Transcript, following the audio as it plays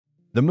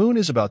The moon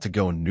is about to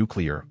go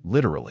nuclear,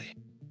 literally.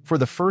 For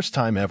the first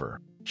time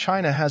ever,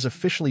 China has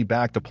officially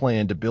backed a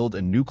plan to build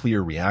a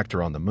nuclear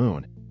reactor on the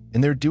moon,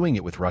 and they're doing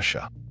it with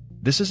Russia.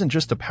 This isn't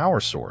just a power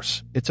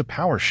source, it's a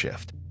power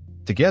shift.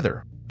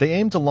 Together, they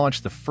aim to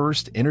launch the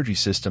first energy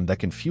system that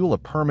can fuel a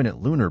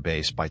permanent lunar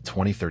base by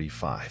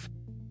 2035.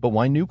 But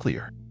why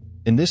nuclear?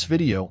 In this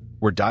video,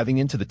 we're diving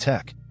into the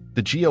tech,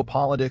 the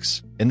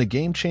geopolitics, and the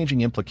game-changing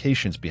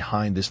implications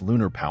behind this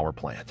lunar power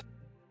plant.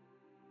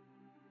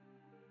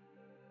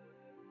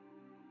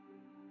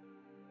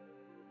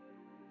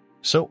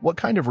 So, what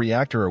kind of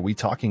reactor are we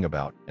talking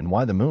about, and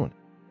why the moon?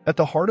 At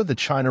the heart of the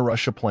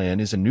China-Russia plan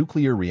is a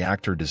nuclear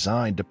reactor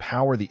designed to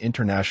power the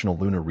International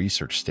Lunar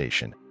Research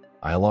Station,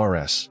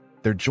 ILRS,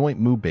 their joint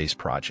moon base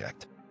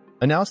project.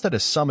 Announced at a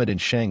summit in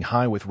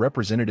Shanghai with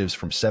representatives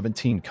from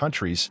 17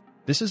 countries,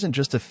 this isn't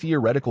just a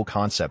theoretical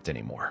concept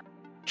anymore.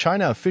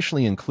 China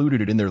officially included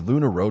it in their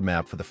lunar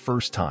roadmap for the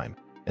first time,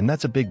 and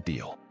that's a big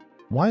deal.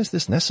 Why is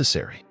this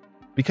necessary?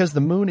 Because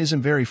the moon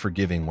isn't very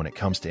forgiving when it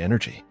comes to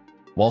energy.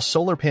 While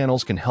solar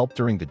panels can help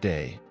during the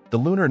day, the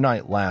lunar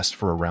night lasts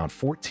for around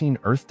 14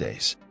 Earth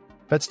days.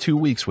 That's 2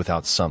 weeks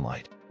without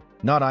sunlight.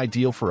 Not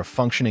ideal for a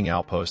functioning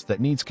outpost that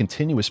needs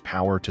continuous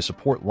power to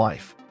support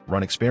life,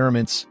 run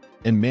experiments,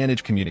 and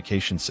manage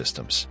communication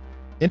systems.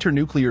 Enter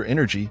nuclear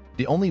energy,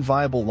 the only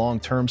viable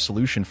long-term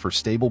solution for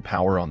stable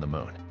power on the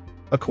moon.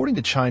 According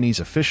to Chinese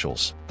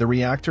officials, the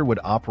reactor would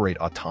operate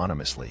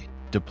autonomously,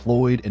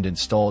 deployed and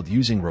installed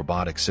using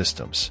robotic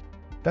systems.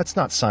 That's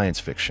not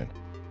science fiction.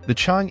 The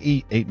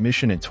Chang'e 8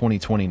 mission in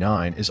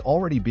 2029 is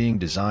already being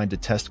designed to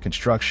test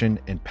construction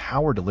and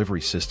power delivery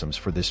systems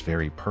for this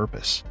very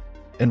purpose.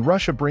 And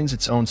Russia brings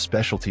its own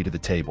specialty to the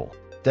table,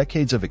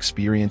 decades of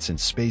experience in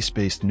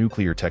space-based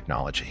nuclear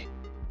technology.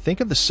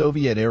 Think of the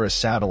Soviet-era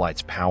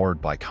satellites powered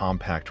by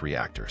compact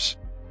reactors.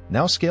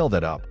 Now scale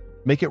that up,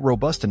 make it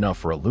robust enough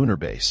for a lunar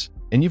base,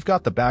 and you've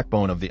got the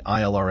backbone of the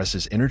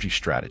ILRS's energy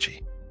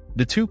strategy.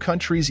 The two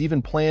countries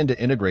even plan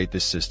to integrate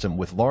this system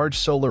with large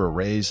solar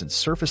arrays and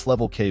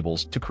surface-level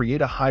cables to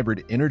create a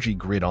hybrid energy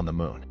grid on the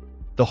moon.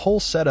 The whole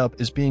setup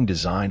is being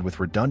designed with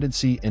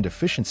redundancy and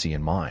efficiency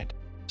in mind,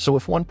 so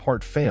if one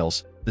part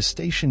fails, the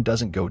station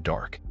doesn't go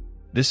dark.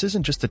 This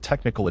isn't just a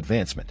technical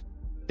advancement.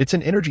 It's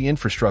an energy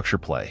infrastructure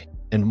play,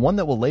 and one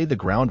that will lay the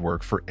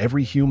groundwork for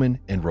every human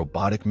and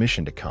robotic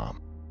mission to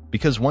come.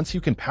 Because once you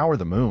can power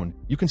the moon,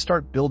 you can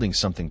start building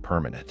something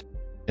permanent.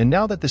 And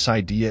now that this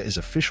idea is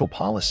official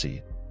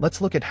policy, let's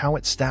look at how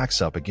it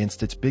stacks up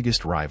against its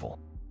biggest rival.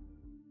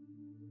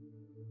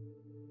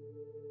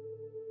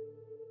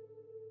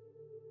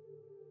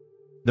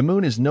 The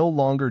moon is no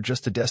longer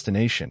just a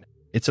destination,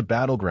 it's a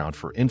battleground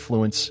for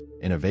influence,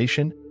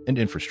 innovation, and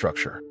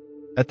infrastructure.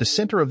 At the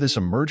center of this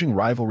emerging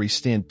rivalry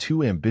stand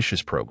two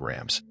ambitious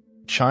programs,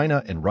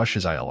 China and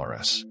Russia's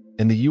ILRS,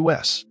 and the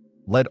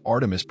US-led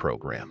Artemis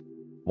program.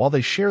 While they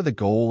share the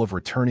goal of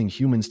returning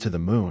humans to the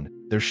moon,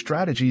 their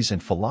strategies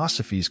and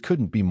philosophies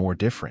couldn't be more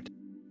different.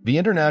 The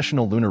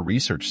International Lunar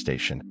Research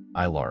Station,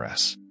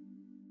 ILRS,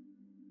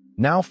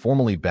 now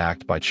formally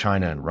backed by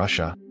China and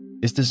Russia,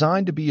 is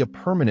designed to be a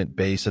permanent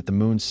base at the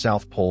moon's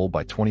south pole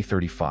by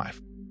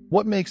 2035.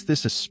 What makes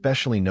this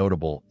especially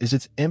notable is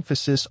its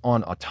emphasis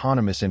on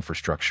autonomous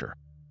infrastructure,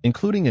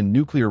 including a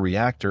nuclear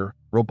reactor,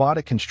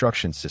 robotic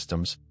construction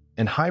systems,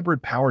 and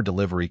hybrid power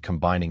delivery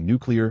combining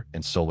nuclear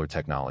and solar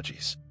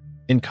technologies.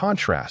 In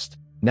contrast,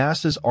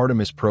 NASA's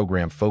Artemis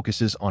program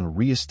focuses on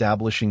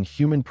re-establishing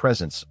human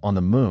presence on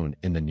the moon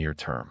in the near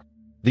term.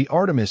 The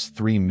Artemis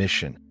 3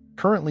 mission,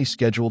 currently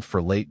scheduled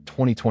for late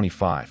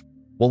 2025,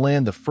 will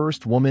land the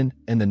first woman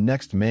and the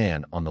next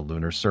man on the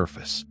lunar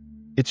surface.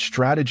 Its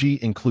strategy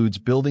includes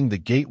building the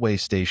gateway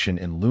station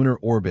in lunar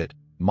orbit,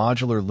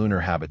 modular lunar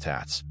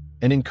habitats,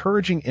 and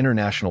encouraging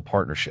international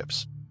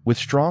partnerships, with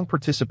strong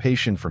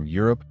participation from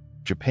Europe,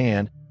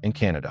 Japan, and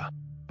Canada.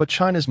 But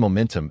China's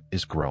momentum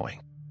is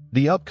growing.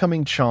 The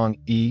upcoming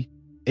Chang'e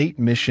 8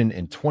 mission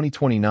in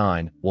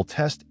 2029 will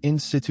test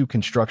in-situ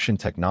construction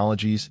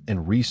technologies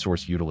and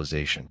resource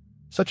utilization,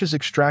 such as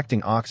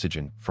extracting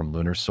oxygen from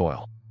lunar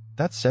soil.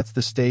 That sets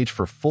the stage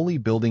for fully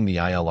building the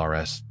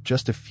ILRS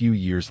just a few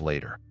years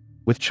later,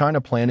 with China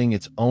planning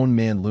its own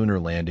manned lunar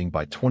landing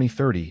by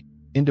 2030,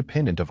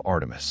 independent of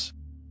Artemis.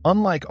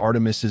 Unlike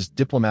Artemis's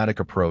diplomatic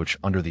approach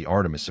under the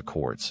Artemis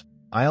Accords,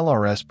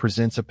 ILRS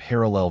presents a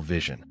parallel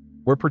vision,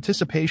 where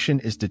participation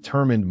is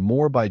determined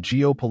more by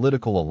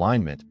geopolitical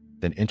alignment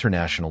than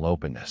international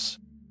openness.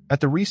 At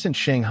the recent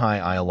Shanghai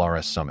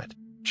ILRS summit,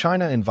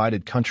 China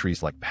invited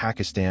countries like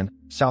Pakistan,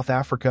 South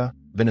Africa,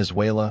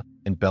 Venezuela,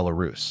 and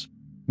Belarus,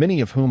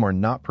 many of whom are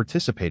not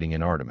participating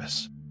in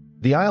Artemis.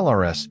 The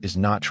ILRS is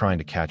not trying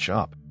to catch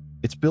up,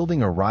 it's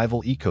building a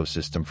rival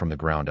ecosystem from the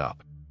ground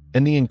up.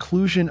 And the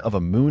inclusion of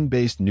a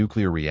moon-based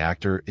nuclear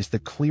reactor is the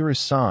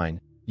clearest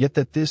sign, yet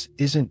that this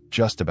isn't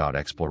just about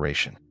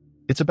exploration.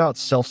 It's about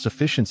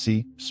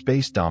self-sufficiency,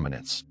 space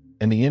dominance,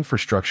 and the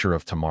infrastructure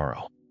of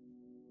tomorrow.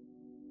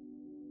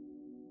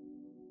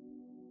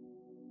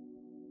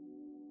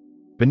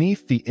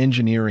 Beneath the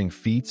engineering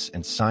feats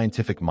and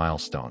scientific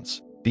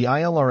milestones, the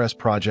ILRS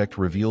project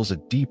reveals a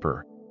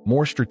deeper,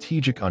 more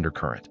strategic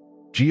undercurrent,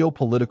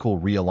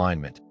 geopolitical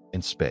realignment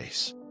in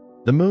space.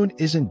 The moon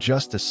isn't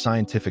just a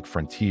scientific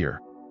frontier,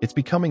 it's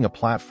becoming a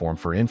platform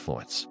for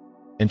influence.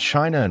 And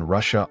China and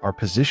Russia are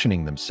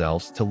positioning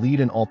themselves to lead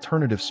an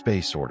alternative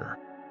space order.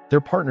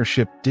 Their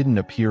partnership didn't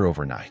appear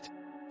overnight.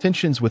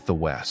 Tensions with the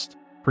West,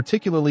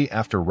 particularly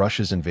after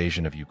Russia's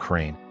invasion of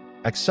Ukraine,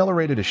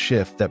 accelerated a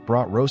shift that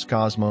brought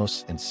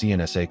Roscosmos and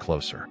CNSA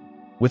closer.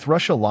 With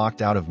Russia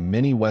locked out of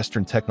many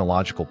Western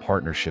technological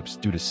partnerships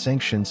due to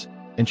sanctions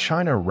and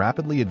China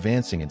rapidly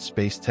advancing in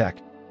space tech,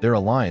 their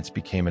alliance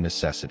became a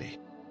necessity.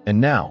 And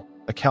now,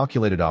 a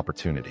calculated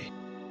opportunity.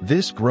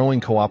 This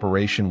growing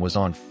cooperation was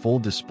on full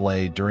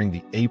display during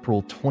the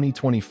April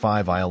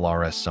 2025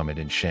 ILRS summit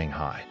in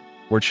Shanghai,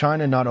 where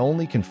China not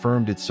only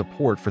confirmed its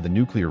support for the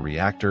nuclear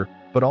reactor,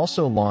 but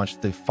also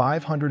launched the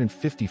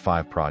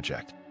 555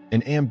 project,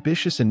 an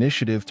ambitious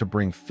initiative to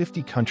bring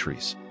 50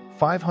 countries,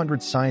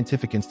 500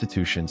 scientific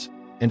institutions,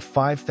 and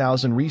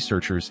 5,000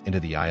 researchers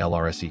into the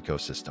ILRS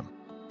ecosystem.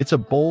 It's a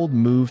bold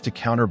move to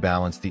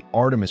counterbalance the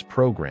Artemis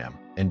program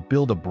and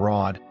build a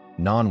broad,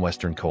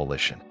 non-Western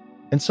coalition.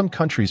 And some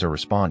countries are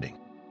responding.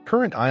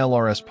 Current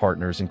ILRS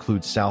partners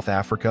include South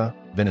Africa,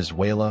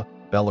 Venezuela,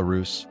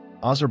 Belarus,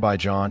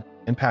 Azerbaijan,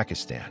 and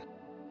Pakistan.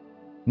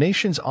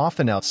 Nations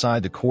often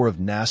outside the core of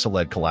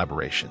NASA-led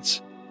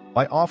collaborations.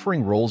 By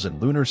offering roles in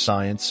lunar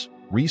science,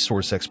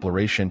 resource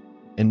exploration,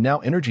 and now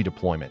energy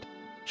deployment,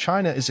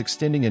 China is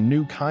extending a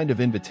new kind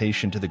of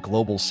invitation to the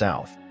global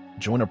South.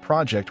 Join a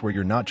project where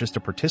you're not just a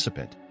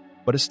participant,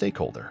 but a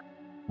stakeholder.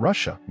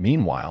 Russia,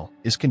 meanwhile,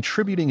 is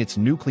contributing its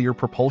nuclear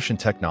propulsion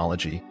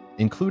technology,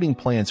 including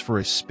plans for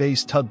a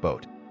space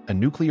tugboat, a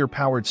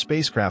nuclear-powered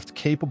spacecraft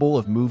capable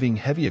of moving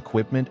heavy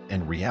equipment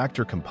and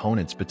reactor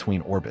components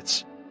between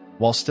orbits.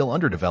 While still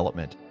under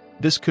development,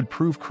 this could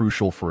prove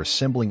crucial for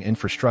assembling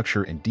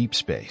infrastructure in deep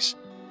space.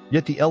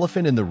 Yet the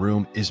elephant in the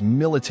room is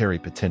military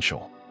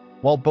potential.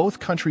 While both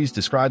countries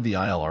describe the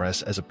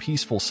ILRS as a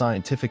peaceful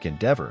scientific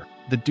endeavor,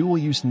 the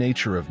dual-use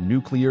nature of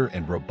nuclear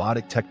and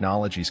robotic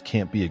technologies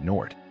can't be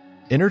ignored.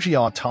 Energy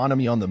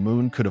autonomy on the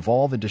moon could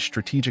evolve into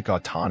strategic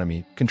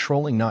autonomy,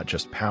 controlling not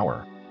just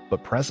power,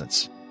 but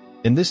presence.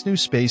 In this new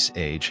space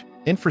age,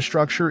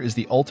 infrastructure is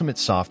the ultimate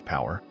soft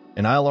power,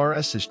 and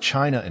ILRS is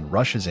China and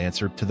Russia's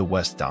answer to the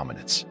West's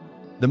dominance.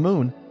 The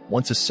moon,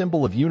 once a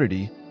symbol of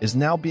unity, is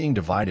now being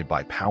divided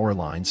by power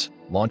lines,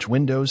 launch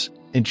windows,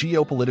 and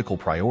geopolitical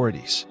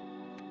priorities.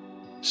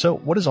 So,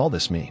 what does all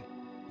this mean?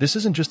 This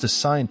isn't just a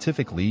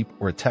scientific leap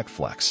or a tech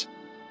flex.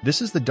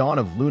 This is the dawn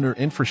of lunar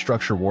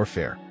infrastructure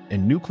warfare,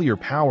 and nuclear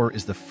power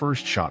is the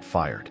first shot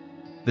fired.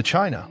 The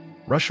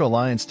China-Russia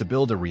alliance to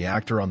build a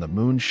reactor on the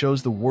moon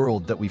shows the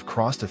world that we've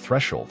crossed a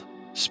threshold.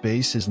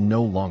 Space is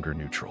no longer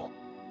neutral.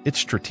 It's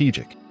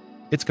strategic.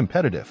 It's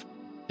competitive.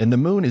 And the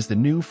moon is the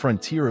new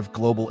frontier of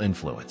global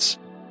influence.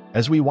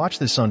 As we watch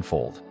this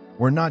unfold,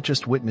 we're not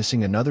just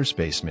witnessing another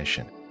space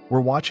mission. We're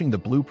watching the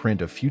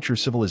blueprint of future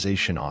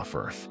civilization off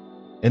Earth.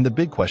 And the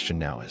big question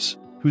now is,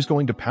 who's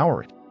going to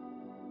power it?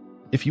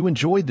 If you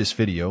enjoyed this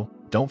video,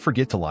 don't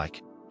forget to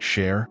like,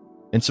 share,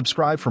 and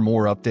subscribe for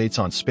more updates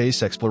on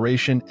space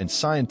exploration and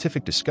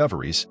scientific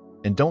discoveries,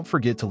 and don't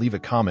forget to leave a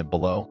comment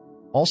below.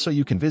 Also,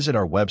 you can visit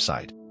our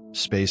website,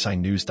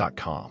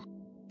 SpaceEyeNews.com.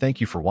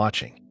 Thank you for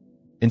watching,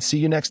 and see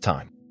you next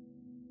time.